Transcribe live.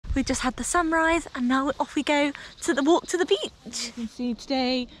We just had the sunrise and now off we go to the walk to the beach. As you can see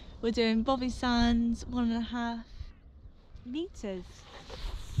today we're doing Bovisand 1.5 meters.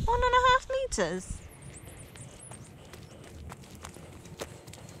 1.5 meters.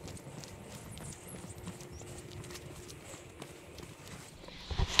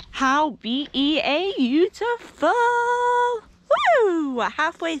 How beautiful! Woo! We're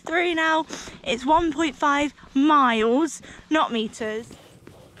halfway through now. It's 1.5 miles, not meters.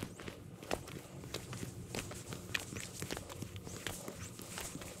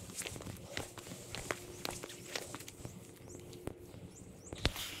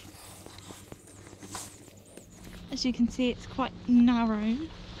 As you can see, it's quite narrow,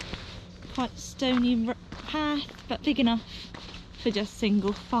 quite stony path, but big enough for just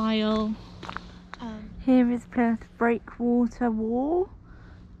single file. Here is Plymouth Breakwater Wall.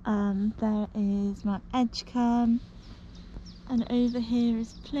 There is Mount Edgecombe, and over here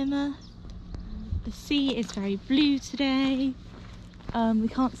is Plymouth. The sea is very blue today. We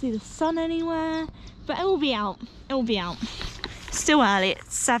can't see the sun anywhere, but it will be out. It will be out. Still early.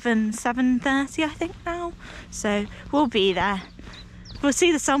 It's 7:30 I think now, so we'll be there. We'll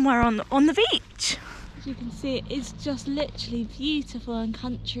see the sun somewhere on the beach. As you can see, it is just literally beautiful and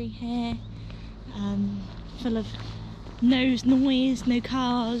country here, full of no noise, no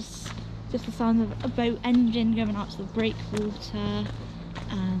cars, just the sound of a boat engine going out to the breakwater.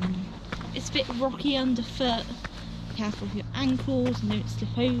 It's a bit rocky underfoot, be careful with your ankles and don't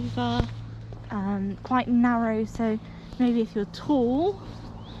slip over. Quite narrow, so maybe if you're tall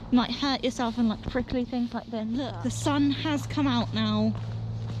you might hurt yourself and like prickly things like that. Look, the sun has come out now.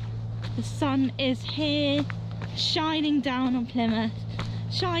 The sun is here, shining down on Plymouth,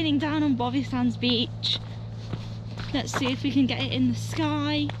 shining down on Bovisand's beach. Let's see if we can get it in the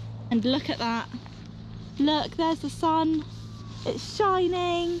sky. And look at that. Look, there's the sun. It's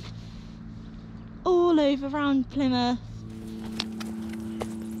shining all over around Plymouth.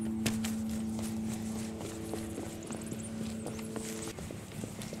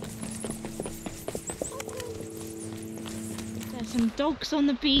 There's some dogs on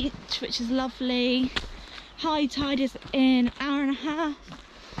the beach, which is lovely. High tide is in an hour and a half,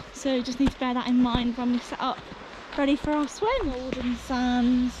 so just need to bear that in mind when we set up ready for our swim. Golden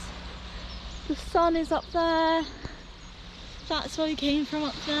sands. The sun is up there. That's where we came from,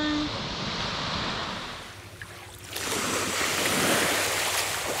 up there.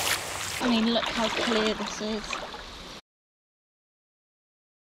 I mean, look how clear this is.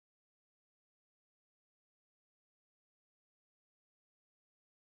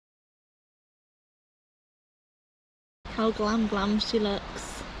 How glam she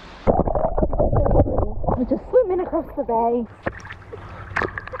looks. We're just swimming across the bay.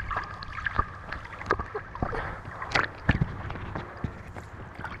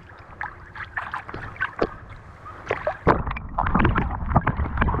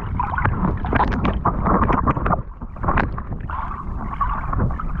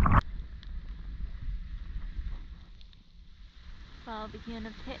 Barbecue and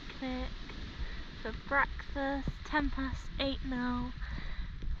a picnic for breakfast. 8:10 now.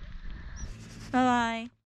 Bye bye.